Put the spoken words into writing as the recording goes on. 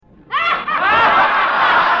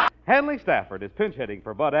Hanley Stafford is pinch hitting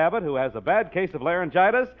for Bud Abbott, who has a bad case of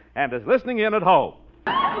laryngitis and is listening in at home.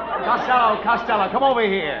 Costello, come over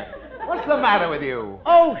here. What's the matter with you?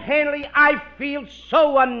 Oh, Hanley, I feel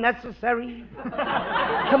so unnecessary.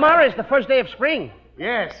 Tomorrow is the first day of spring.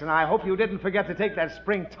 Yes, and I hope you didn't forget to take that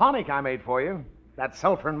spring tonic I made for you. That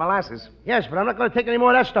sulfur and molasses. Yes, but I'm not going to take any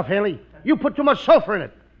more of that stuff, Hanley. You put too much sulfur in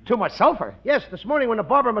it. Too much sulfur? Yes, this morning when the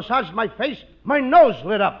barber massaged my face, my nose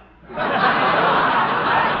lit up.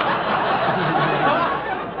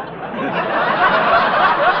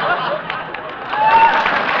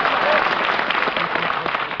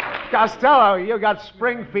 Costello, you got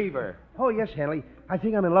spring fever. Oh, yes, Hanley. I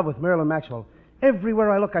think I'm in love with Marilyn Maxwell. Everywhere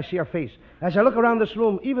I look, I see her face. As I look around this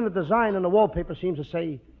room, even the design on the wallpaper seems to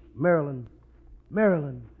say, Marilyn,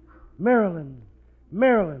 Marilyn, Marilyn,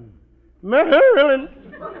 Marilyn, Marilyn.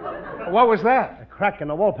 What was that? A crack in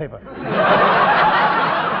the wallpaper. Hello,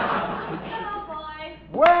 boys.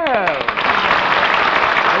 Well,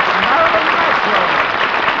 it's Marilyn Maxwell.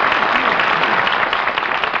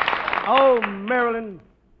 Oh, Marilyn,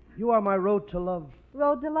 you are my road to love.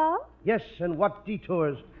 Road to love? Yes, and what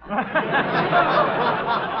detours.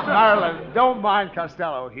 Marilyn, don't mind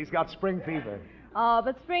Costello. He's got spring fever. Oh,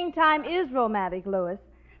 but springtime is romantic, Louis.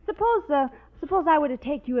 Suppose I were to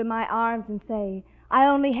take you in my arms and say, I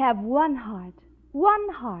only have one heart. One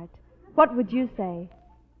heart. What would you say?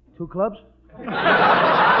 2 clubs?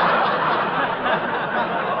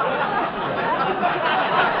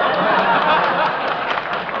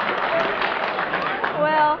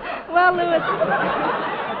 Well,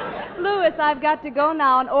 Louis, I've got to go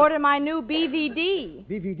now and order my new BVD.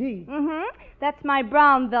 BVD? Mm-hmm. That's my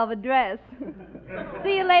brown velvet dress.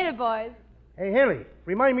 See you later, boys. Hey, Hanley,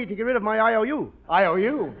 remind me to get rid of my IOU.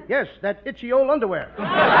 IOU? Yes, that itchy old underwear. Oh,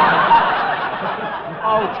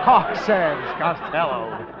 talk sense,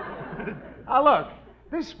 Costello. Look,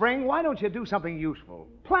 this spring, why don't you do something useful?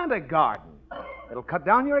 Plant a garden. It'll cut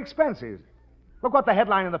down your expenses. Look what the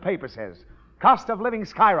headline in the paper says. Cost of living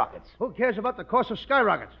skyrockets. Who cares about the cost of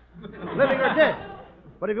skyrockets? Living or dead.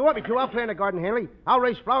 But if you want me to, I'll plant a garden, Hanley. I'll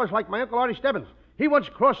raise flowers like my Uncle Artie Stebbins. He once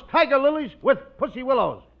crossed tiger lilies with pussy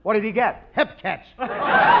willows. What did he get? Hep cats.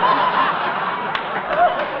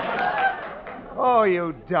 Oh,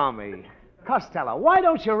 you dummy. Costello, why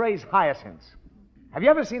don't you raise hyacinths? Have you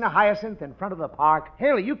ever seen a hyacinth in front of the park?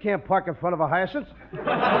 Hanley, you can't park in front of a hyacinth.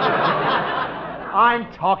 I'm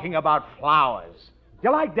talking about flowers. Do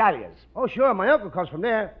you like dahlias? Oh, sure. My uncle comes from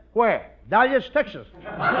there. Where? Dahlias, Texas.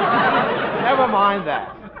 Never mind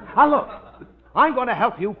that. Look, I'm going to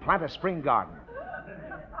help you plant a spring garden.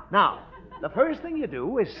 Now, the first thing you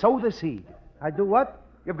do is sow the seed. I do what?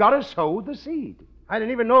 You've got to sow the seed. I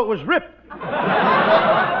didn't even know it was ripped.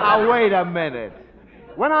 Now, wait a minute.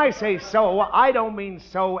 When I say sow, I don't mean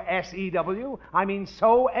sow, S-E-W. I mean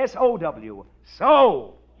sow, S-O-W.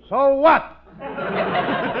 Sow. So what?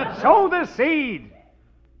 Sow the seed.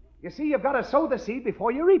 You see, you've got to sow the seed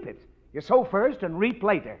before you reap it. You sow first and reap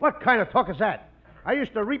later. What kind of talk is that? I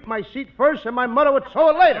used to reap my seed first, and my mother would sow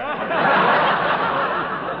it later.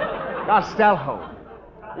 Costello,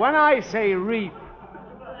 when I say reap,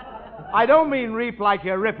 I don't mean reap like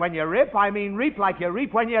you rip when you rip. I mean reap like you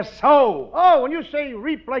reap when you sow. Oh, when you say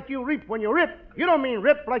reap like you reap when you rip, you don't mean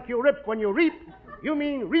rip like you rip when you reap. You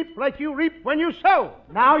mean reap like you reap when you sow.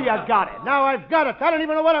 Now you got it. Now I've got it. I don't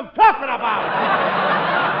even know what I'm talking about.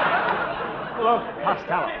 Look,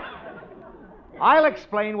 Costello, I'll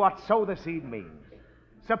explain what sow the seed means.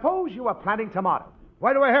 Suppose you are planting tomatoes.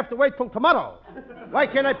 Why do I have to wait till tomorrow? Why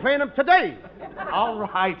can't I plant them today? All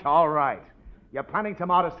right. You're planting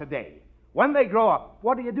tomatoes today. When they grow up,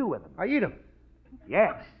 what do you do with them? I eat them.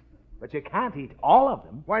 Yes, but you can't eat all of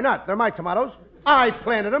them. Why not? They're my tomatoes. I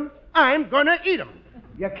planted them. I'm going to eat them.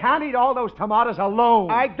 You can't eat all those tomatoes alone.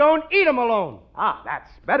 I don't eat them alone. That's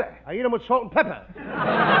better. I eat them with salt and pepper.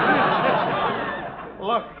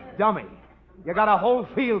 Look, dummy, you got a whole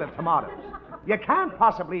field of tomatoes. You can't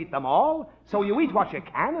possibly eat them all, so you eat what you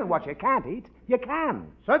can, and what you can't eat, you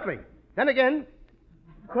can. Certainly. Then again,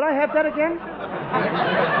 could I have that again?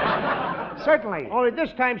 Certainly. Only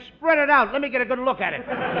this time, spread it out. Let me get a good look at it.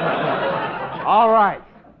 All right.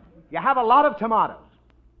 You have a lot of tomatoes.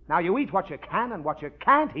 Now you eat what you can, and what you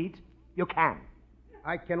can't eat, you can.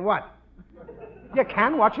 I can what? You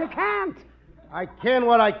can what you can't. I can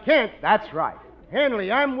what I can't. That's right.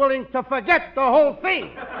 Hanley, I'm willing to forget the whole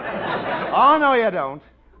thing. Oh, no, you don't.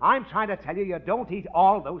 I'm trying to tell you, you don't eat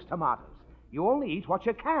all those tomatoes. You only eat what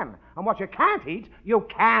you can. And what you can't eat, you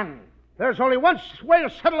can. There's only one way to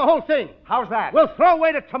settle the whole thing. How's that? We'll throw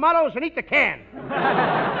away the tomatoes and eat the can.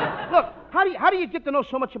 Look, How do you get to know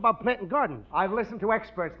so much about planting gardens? I've listened to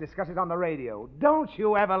experts discuss it on the radio. Don't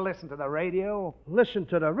you ever listen to the radio? Listen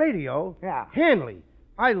to the radio? Yeah. Hanley.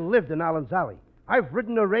 I lived in Allen's Alley. I've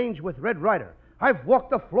ridden the range with Red Ryder. I've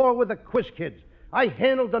walked the floor with the Quiz Kids. I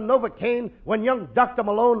handled the Novocaine when young Dr.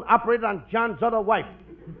 Malone operated on John's other wife.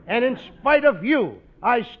 And in spite of you,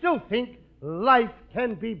 I still think life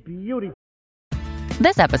can be beautiful.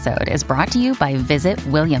 This episode is brought to you by Visit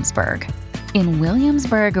Williamsburg. In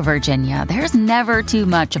Williamsburg, Virginia, there's never too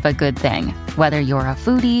much of a good thing. Whether you're a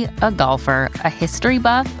foodie, a golfer, a history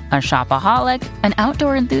buff, a shopaholic, an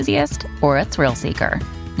outdoor enthusiast, or a thrill seeker,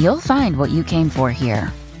 you'll find what you came for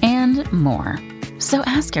here and more. So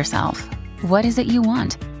ask yourself, what is it you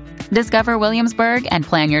want? Discover Williamsburg and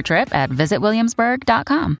plan your trip at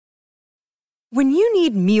visitwilliamsburg.com. When you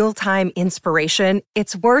need mealtime inspiration,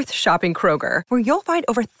 it's worth shopping Kroger, where you'll find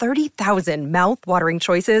over 30,000 mouth-watering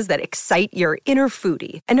choices that excite your inner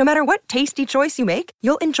foodie. And no matter what tasty choice you make,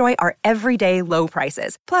 you'll enjoy our everyday low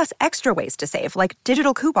prices, plus extra ways to save, like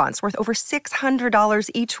digital coupons worth over $600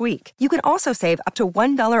 each week. You can also save up to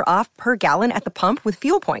 $1 off per gallon at the pump with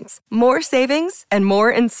fuel points. More savings and more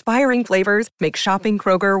inspiring flavors make shopping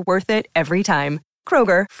Kroger worth it every time.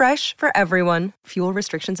 Kroger, fresh for everyone. Fuel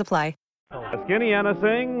restrictions apply. As Skinny Anna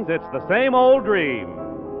sings, it's the same old dream.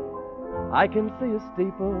 I can see a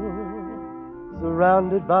steeple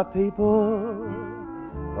surrounded by people.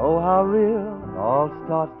 Oh, how real it all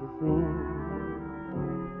starts to seem.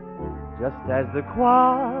 Just as the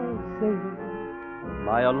choir is singing,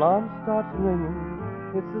 my alarm starts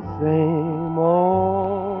ringing. It's the same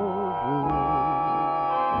old dream.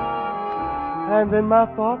 And then my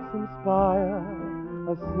thoughts inspire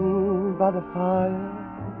a scene by the fire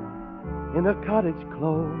in a cottage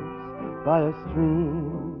close by a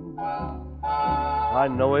stream. I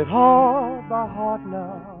know it all by heart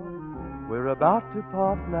now. We're about to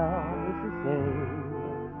part now. It's the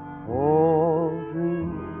same old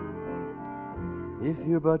dream. If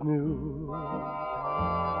you but knew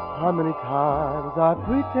how many times I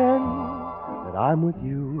pretend that I'm with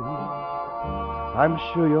you, I'm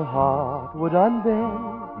sure your heart would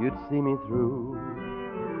unbend. You'd see me through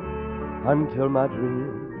until my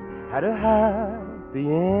dream had a happy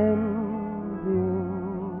ending.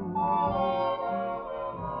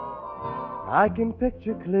 I can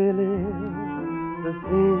picture clearly the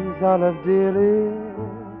things I love dearly.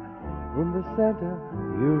 In the center,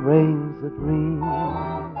 you reign supreme.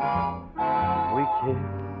 We kiss,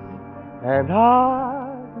 and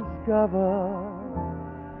I discover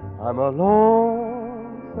I'm a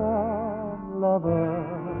lonesome lover.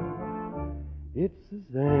 It's the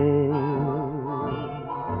same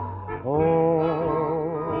old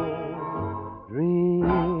dream.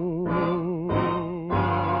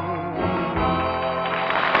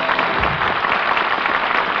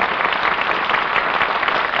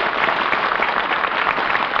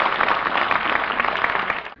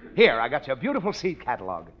 Here, I got you a beautiful seed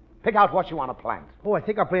catalog. Pick out what you want to plant. Oh, I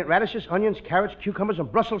think I'll plant radishes, onions, carrots, cucumbers,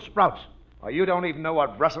 and Brussels sprouts. Oh, you don't even know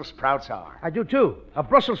what Brussels sprouts are. I do, too. A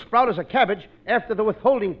Brussels sprout is a cabbage after the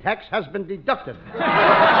withholding tax has been deducted.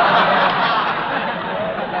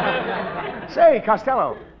 Say,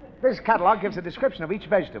 Costello, this catalog gives a description of each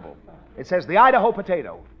vegetable. It says the Idaho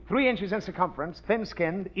potato, 3 inches in circumference,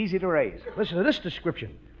 thin-skinned, easy to raise. Listen to this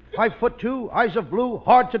description. 5'2", eyes of blue,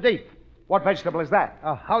 hard to date. What vegetable is that?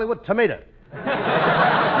 A Hollywood tomato.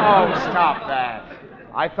 Oh, stop that.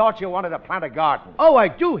 I thought you wanted to plant a garden. Oh, I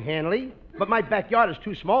do, Hanley. But my backyard is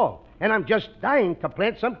too small, and I'm just dying to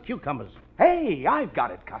plant some cucumbers. Hey, I've got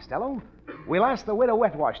it, Costello. We'll ask the widow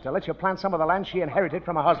Wetwash to let you plant some of the land she inherited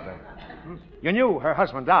from her husband. You knew her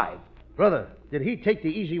husband died. Brother, did he take the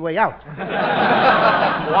easy way out?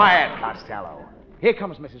 Quiet, Costello. Here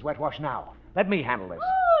comes Mrs. Wetwash now. Let me handle this.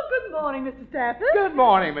 Oh, good morning, Mr. Stafford. Good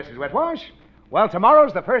morning, Mrs. Wetwash. Well,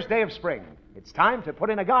 tomorrow's the first day of spring. It's time to put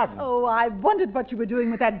in a garden. Oh, I wondered what you were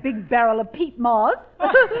doing with that big barrel of peat moss.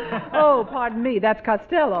 Oh, pardon me, that's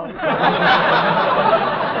Costello.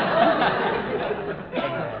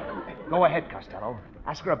 Go ahead, Costello.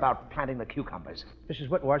 Ask her about planting the cucumbers. Mrs.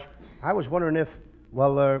 Whitwash, I was wondering if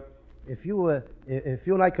you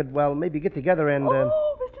and I could, maybe get together and...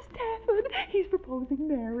 Oh, Mr. Stafford, he's proposing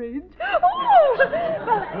marriage. Oh!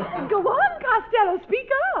 Go on, Costello, speak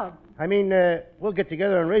up. I mean, we'll get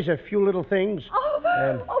together and raise a few little things.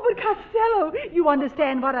 But Costello, you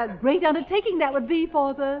understand what a great undertaking that would be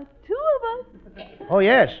for the two of us. Oh,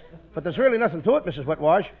 yes, but there's really nothing to it, Mrs.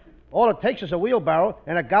 Whitwash. All it takes is a wheelbarrow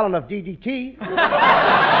and a gallon of DDT.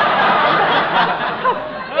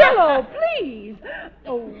 Costello, please.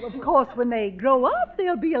 Oh, Of course, when they grow up,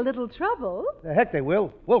 there'll be a little trouble. The heck they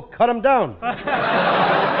will. We'll cut them down.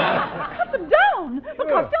 Cut them down? But,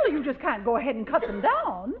 Costello, you just can't go ahead and cut them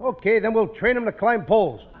down. Okay, then we'll train them to climb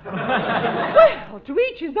poles. Well, to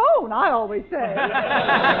each his own, I always say.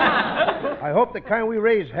 I hope the kind we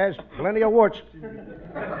raise has plenty of warts.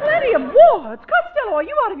 Plenty of warts? Costello, are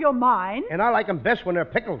you out of your mind? And I like them best when they're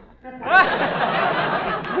pickled. With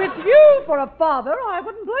you for a father, I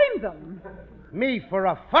wouldn't blame them. Me for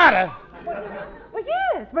a father? Well,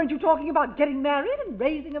 yes. Weren't you talking about getting married and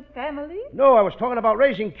raising a family? No, I was talking about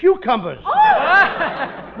raising cucumbers. Oh!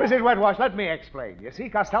 Mrs. Wetwash, let me explain. You see,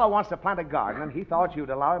 Costello wants to plant a garden, and he thought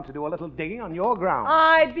you'd allow him to do a little digging on your ground.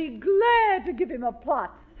 I'd be glad to give him a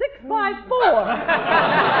plot. 6x4.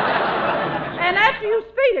 And after you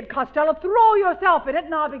spade it, Costello, throw yourself in it,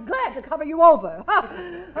 and I'll be glad to cover you over.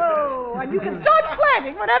 Oh, and you can start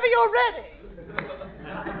planting whenever you're ready.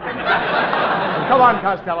 Come on,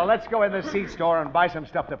 Costello. Let's go in the seed store and buy some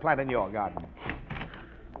stuff to plant in your garden.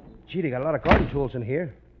 Gee, they got a lot of garden tools in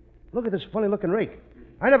here. Look at this funny-looking rake.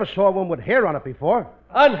 I never saw one with hair on it before.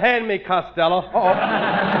 Unhand me, Costello.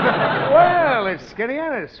 Well, it's Skinny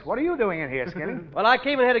Ennis. What are you doing in here, Skinny? Well, I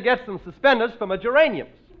came in here to get some suspenders for my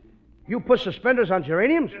geraniums. You put suspenders on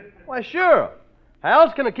geraniums? Why, sure. How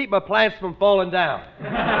else can I keep my plants from falling down?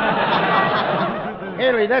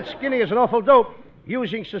 Hanley, that Skinny is an awful dope,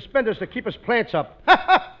 using suspenders to keep his plants up.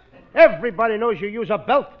 Everybody knows you use a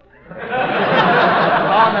belt.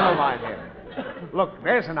 Oh, never mind him. Look,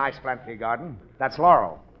 there's a nice plant for your garden. That's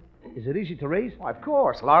laurel. Is it easy to raise? Why, of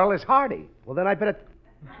course. Laurel is hardy. Well, then I bet it...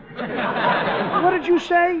 What did you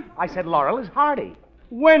say? I said laurel is hardy.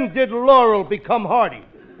 When did laurel become hardy?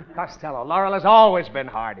 Costello, laurel has always been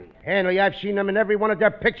hardy. Hanley, I've seen them in every one of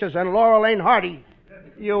their pictures, and laurel ain't hardy.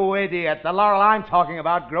 You idiot. The laurel I'm talking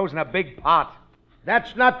about grows in a big pot.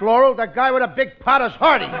 That's not laurel. The guy with a big pot is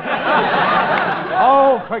hardy.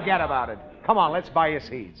 Oh, forget about it. Come on, let's buy your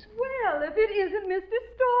seeds. Well, if it isn't Mr.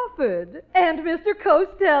 Stafford and Mr.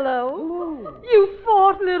 Costello. You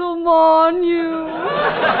fought little Mon, you.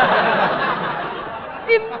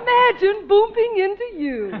 Imagine bumping into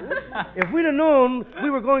you. If we'd have known we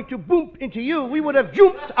were going to boom into you, we would have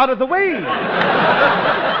jumped out of the way.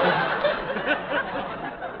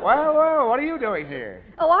 Well, what are you doing here?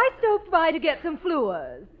 Oh, I stopped by to get some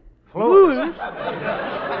fluors. Fluors?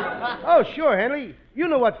 Oh, sure, Hanley. You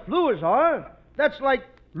know what fluors are. That's like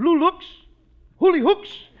lulooks, hooly hooks,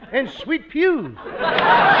 and sweet pews.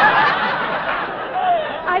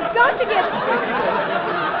 I've got to get something.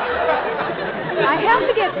 I have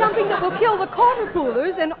to get something that will kill the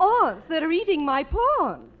caterpillars and ants that are eating my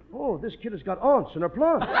plants. Oh, this kid has got ants in her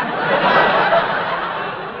plants.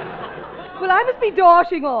 Well, I must be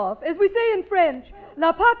dashing off. As we say in French,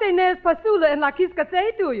 la pâte n'est pas saoule and la kiss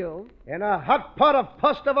cassée to you. And a hot pot of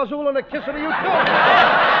pasta vazul and a kiss of you, too.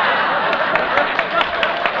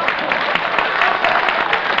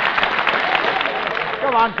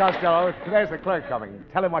 Come on, Costello. There's the clerk coming.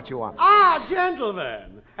 Tell him what you want. Ah,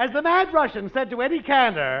 gentlemen, as the mad Russian said to Eddie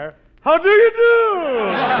Cantor, how do you do?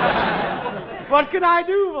 What can I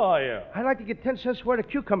do for you? I'd like to get 10 cents worth of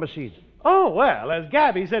cucumber seeds. Oh, well, as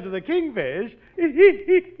Gabby said to the kingfish,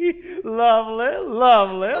 lovely,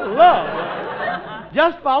 lovely, lovely.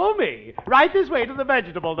 Just follow me. Right this way to the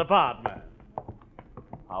vegetable department.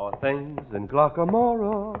 How are things in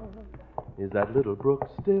Glockamora? Is that little brook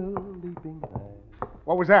still leaping there?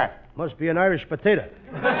 What was that? Must be an Irish potato.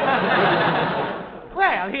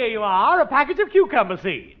 Well, here you are, a package of cucumber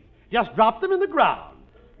seeds. Just drop them in the ground.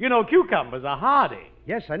 You know, cucumbers are hardy.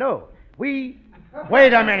 Yes, I know. Wait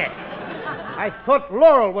a minute. I thought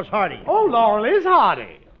laurel was hardy. Oh, laurel is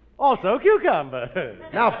hardy. Also cucumber.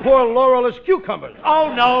 Now poor laurel is cucumbers.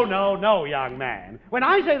 Oh, no, young man. When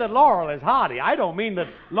I say that laurel is hardy, I don't mean that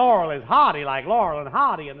laurel is hardy like Laurel and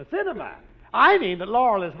Hardy in the cinema. I mean that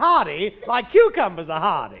laurel is hardy like cucumbers are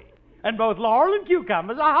hardy. And both laurel and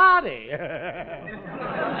cucumbers are hardy.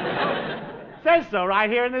 Says so right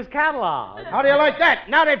here in this catalog. How do you like that?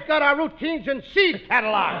 Now they've got our routines and seed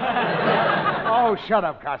catalog. Oh, shut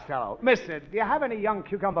up, Costello. Mister, do you have any young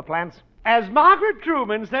cucumber plants? As Margaret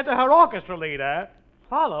Truman said to her orchestra leader,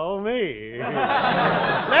 follow me.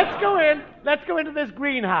 Let's go into this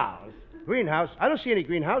greenhouse. Greenhouse? I don't see any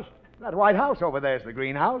greenhouse. That white house over there is the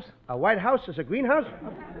greenhouse. A white house is a greenhouse?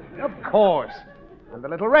 Of course. And the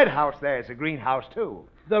little red house there is a greenhouse, too.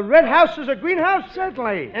 The red house is a greenhouse?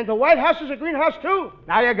 Certainly. And the white house is a greenhouse, too?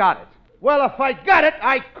 Now you got it. Well, if I got it,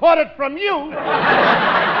 I caught it from you.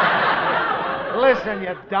 Listen,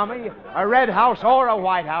 you dummy. A red house or a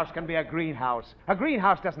white house can be a greenhouse. A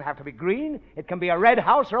greenhouse doesn't have to be green. It can be a red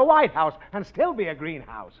house or a white house and still be a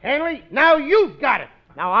greenhouse. Hanley, now you got it.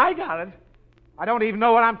 Now I got it. I don't even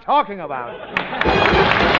know what I'm talking about.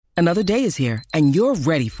 Another day is here, and you're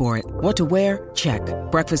ready for it. What to wear? Check.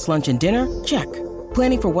 Breakfast, lunch, and dinner? Check.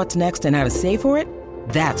 Planning for what's next and how to save for it?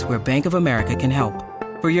 That's where Bank of America can help.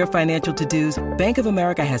 For your financial to-dos, Bank of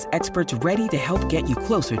America has experts ready to help get you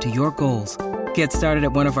closer to your goals. Get started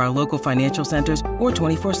at one of our local financial centers or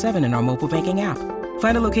 24/7 in our mobile banking app.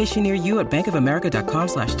 Find a location near you at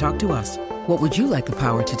bankofamerica.com/talktous. What would you like the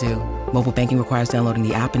power to do? Mobile banking requires downloading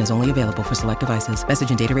the app and is only available for select devices. Message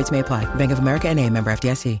and data rates may apply. Bank of America N.A., member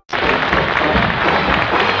FDIC.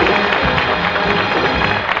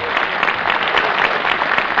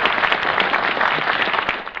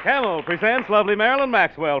 Camel presents lovely Marilyn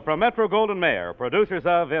Maxwell from Metro-Goldwyn-Mayer, producers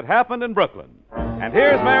of It Happened in Brooklyn. And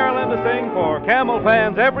here's Marilyn to sing for Camel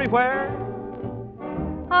fans everywhere.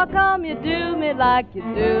 How come you do me like you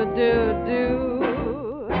do?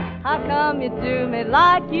 How come you do me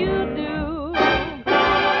like you do?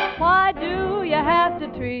 Why do you have to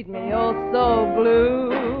treat me oh so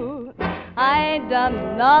blue? I ain't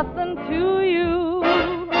done nothing to you.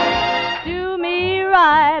 Do me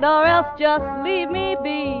right or else just leave me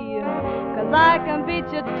be, 'cause I can beat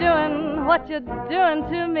you doing what you're doing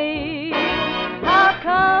to me. How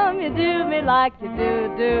come you do me like you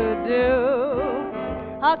do?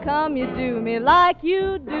 How come you do me like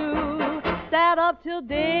you do? Sat up till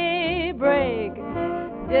daybreak,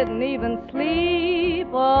 didn't even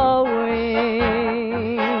sleep a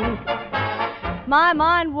wink. My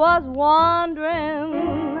mind was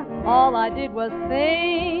wandering, all I did was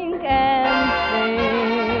think and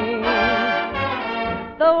think.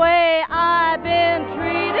 The way I've been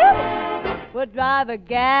treated would drive a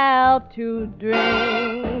gal to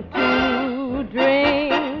drink.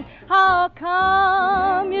 How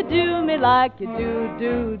come you do me like you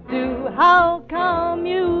do? How come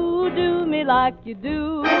you do me like you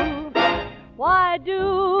do? Why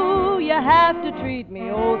do you have to treat me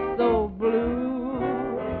oh so blue?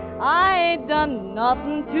 I ain't done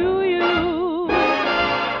nothing to you.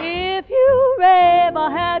 If you rave, I'll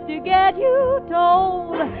have to get you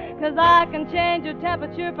told, 'cause I can change your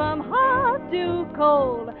temperature from hot to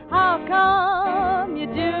cold. How come you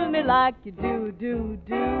do me like you do?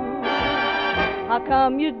 How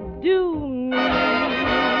come you do me?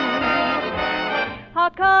 How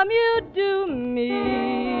come you do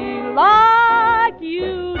me like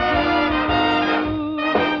you do?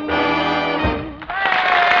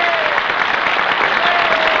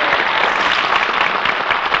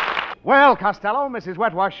 Well, Costello, Mrs.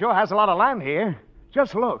 Wetwash sure has a lot of land here.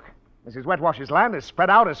 Just look. Mrs. Wetwash's land is spread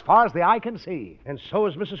out as far as the eye can see. And so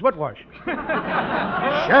is Mrs. Wetwash.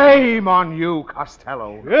 Shame on you,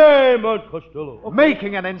 Costello. Shame on Costello. Okay.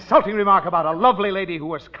 Making an insulting remark about a lovely lady who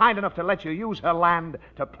was kind enough to let you use her land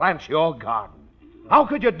to plant your garden. How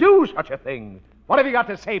could you do such a thing? What have you got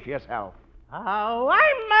to say for yourself? Oh,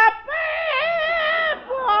 I'm a bad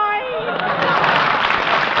boy.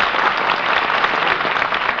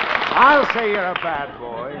 I'll say you're a bad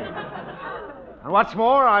boy. And what's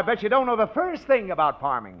more, I bet you don't know the first thing about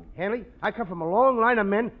farming. Hanley, I come from a long line of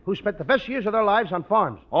men who spent the best years of their lives on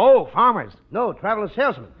farms. Oh, farmers. No, traveling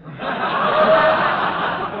salesmen. Come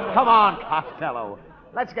on, Costello.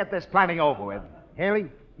 Let's get this planting over with. Hanley,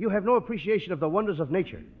 you have no appreciation of the wonders of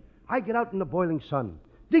nature. I get out in the boiling sun,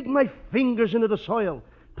 dig my fingers into the soil,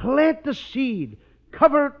 plant the seed,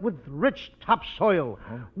 cover it with rich topsoil,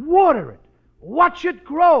 water it, watch it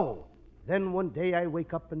grow. Then one day I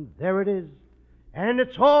wake up and there it is. And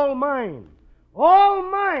it's all mine. All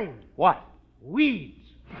mine. What?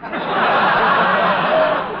 Weeds.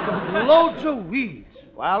 Loads of weeds.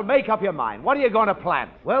 Well, make up your mind. What are you going to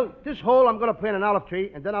plant? Well, this hole I'm going to plant an olive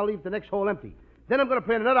tree, and then I'll leave the next hole empty. Then I'm going to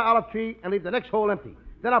plant another olive tree and leave the next hole empty.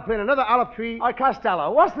 Then I'll plant another olive tree.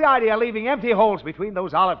 Costello, what's the idea of leaving empty holes between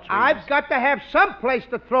those olive trees? I've got to have some place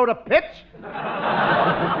to throw the pits.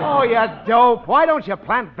 Oh, you dope. Why don't you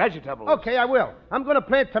plant vegetables? Okay, I will. I'm going to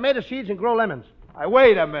plant tomato seeds and grow lemons.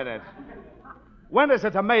 Wait a minute. When does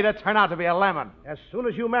a tomato turn out to be a lemon? As soon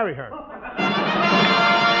as you marry her.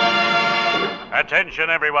 Attention,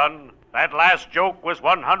 everyone. That last joke was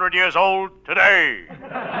 100 years old today.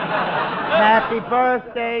 Happy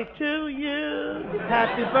birthday to you.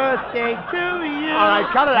 Happy birthday to you. All right,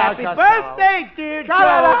 cut it out, Happy Costello. birthday, dear Cut it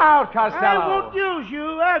out, Costello. I won't use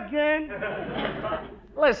you again.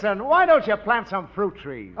 Listen, why don't you plant some fruit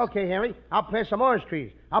trees? Okay, Henry. I'll plant some orange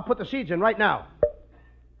trees. I'll put the seeds in right now.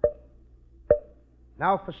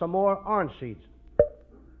 Now for some more orange seeds.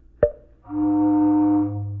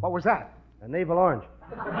 What was that? A navel orange.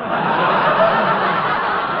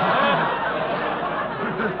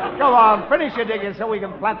 Come on, finish your digging so we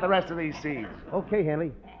can plant the rest of these seeds. Okay,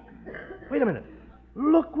 Hanley. Wait a minute.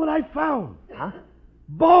 Look what I found. Huh?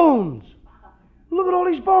 Bones. Look at all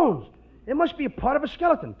these bones. It must be a part of a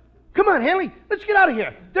skeleton. Come on, Hanley. Let's get out of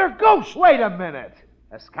here. They're ghosts. Wait a minute.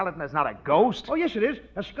 A skeleton is not a ghost. Oh, yes, it is.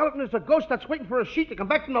 A skeleton is a ghost that's waiting for a sheet to come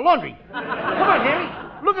back from the laundry. Come on, Hanley.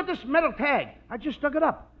 Look at this metal tag. I just dug it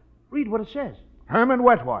up. Read what it says. Herman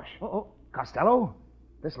Wetwash. Uh-oh. Costello,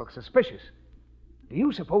 this looks suspicious. Do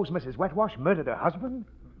you suppose Mrs. Wetwash murdered her husband?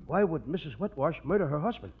 Why would Mrs. Wetwash murder her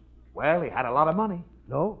husband? Well, he had a lot of money.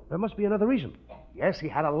 No, there must be another reason. Yes, he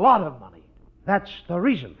had a lot of money. That's the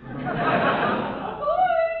reason.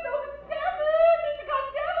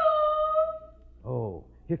 Oh,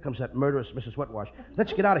 here comes that murderous Mrs. Wetwash.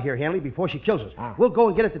 Let's get out of here, Hanley, before she kills us. We'll go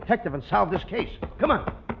and get a detective and solve this case. Come on.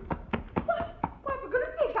 Why, for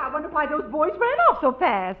goodness sake, I wonder why those boys ran off so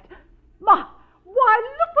fast. Why,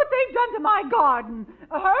 look what they've done to my garden.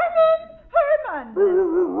 Herman!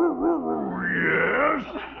 Yes?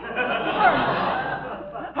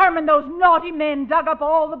 Herman, those naughty men dug up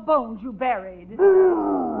all the bones you buried.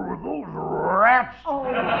 Those rats. Oh.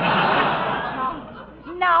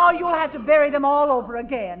 Now you'll have to bury them all over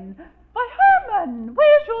again. Why, Herman,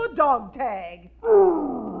 where's your dog tag?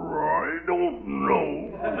 I don't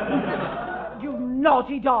know. You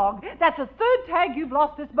naughty dog. That's the third tag you've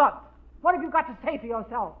lost this month. What have you got to say for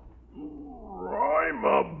yourself? I'm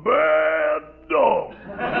a bad dog.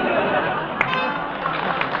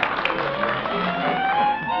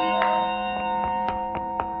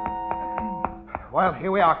 Well,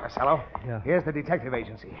 here we are, Costello. Yeah. Here's the detective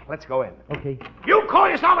agency. Let's go in. Okay. You call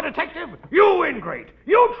yourself a detective? You ingrate.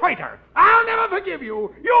 You traitor. I'll never forgive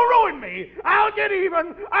you. You ruined me. I'll get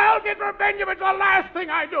even. I'll get revenge if it's the last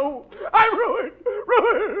thing I do. I'm ruined.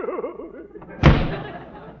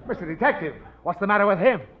 Mr. Detective, what's the matter with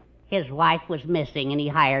him? His wife was missing, and he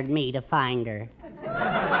hired me to find her.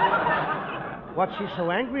 What's she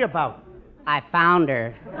so angry about? I found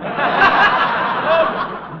her.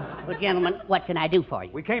 Well, gentlemen, what can I do for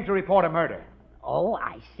you? We came to report a murder. Oh,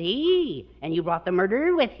 I see. And you brought the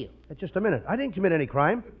murderer with you. Just a minute. I didn't commit any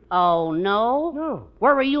crime. Oh, no? No.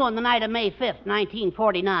 Where were you on the night of May 5th,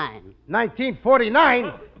 1949?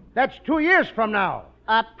 1949? That's 2 years from now.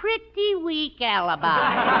 A pretty weak alibi.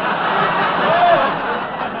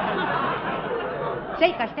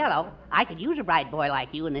 Say, Costello, I could use a bright boy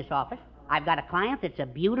like you in this office. I've got a client that's a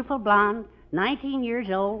beautiful blonde, 19 years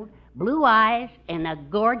old, blue eyes, and a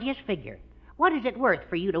gorgeous figure. What is it worth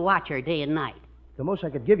for you to watch her day and night? The most I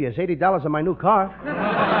could give you is $80 on my new car.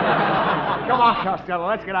 Come on, Costello,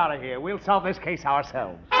 let's get out of here. We'll solve this case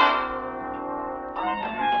ourselves.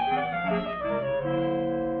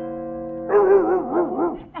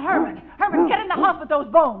 Herman, get in the house with those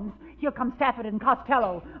bones. Here come Stafford and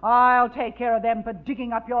Costello. I'll take care of them for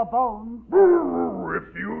digging up your bones.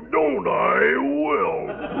 If you don't, I will.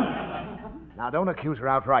 Now, don't accuse her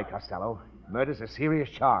outright, Costello. Murder's a serious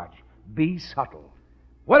charge. Be subtle.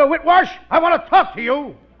 Well, Whitwash, I want to talk to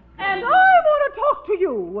you. And I want to talk to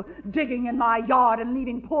you, digging in my yard and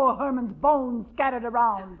leaving poor Herman's bones scattered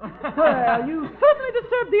around. Well, you certainly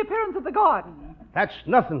disturbed the appearance of the garden. That's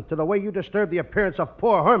nothing to the way you disturbed the appearance of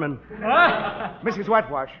poor Herman. Mrs.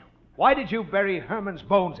 Wetwash, why did you bury Herman's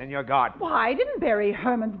bones in your garden? Why, I didn't bury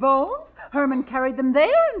Herman's bones. Herman carried them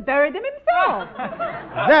there and buried them himself.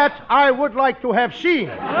 That I would like to have seen.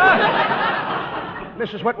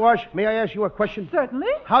 Mrs. Wetwash, may I ask you a question?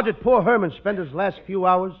 Certainly. How did poor Herman spend his last few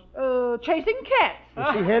hours? Chasing cats. You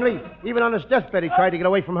see, Hanley, even on his deathbed, he tried to get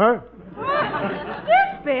away from her.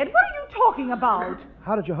 Deathbed? What are you talking about?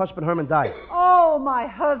 How did your husband Herman die? Oh, my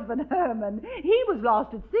husband Herman. He was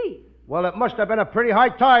lost at sea. Well, it must have been a pretty high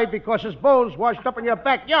tide because his bones washed up in your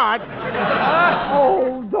backyard.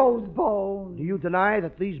 Oh, those bones. Do you deny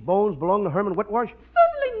that these bones belong to Herman Whitwash?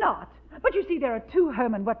 Certainly not. But you see, there are two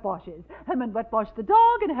Herman Wetwashes. Herman Wetwash the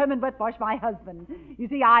dog and Herman Wetwash my husband. You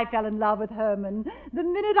see, I fell in love with Herman the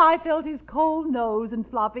minute I felt his cold nose and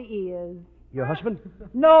floppy ears. Your husband?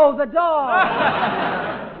 No, the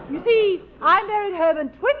dog. You see, I married Herman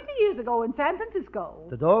 20 years ago in San Francisco.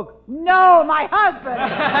 The dog? No, my husband.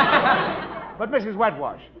 But, Mrs.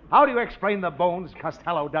 Wetwash, how do you explain the bones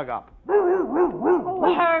Costello dug up?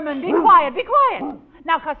 Oh, Herman, be quiet, be quiet.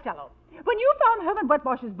 Now, Costello, when you found Herman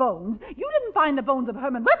Wetwash's bones, you didn't find the bones of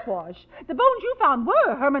Herman Wetwash. The bones you found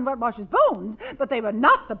were Herman Wetwash's bones, but they were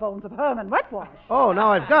not the bones of Herman Wetwash. Oh,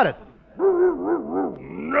 now I've got it.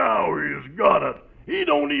 Now he's got it. He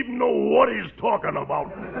don't even know what he's talking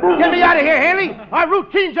about. Get me out of here, Hanley. Our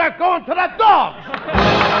routines are going to the dogs.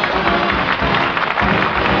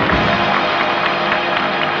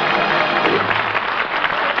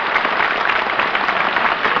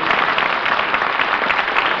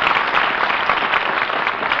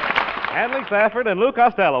 Hanley Stafford and Lou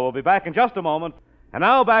Costello will be back in just a moment. And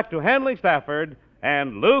now back to Hanley Stafford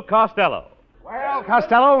and Lou Costello. Well,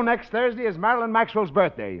 Costello, next Thursday is Marilyn Maxwell's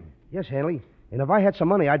birthday. Yes, Hanley. And if I had some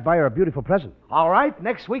money, I'd buy her a beautiful present. All right,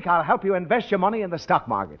 next week I'll help you invest your money in the stock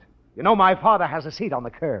market. You know, my father has a seat on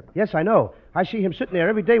the curb. Yes, I know. I see him sitting there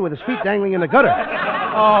every day with his feet dangling in the gutter.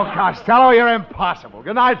 Oh, Costello, you're impossible.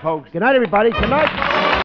 Good night, folks. Good night, everybody. Good night.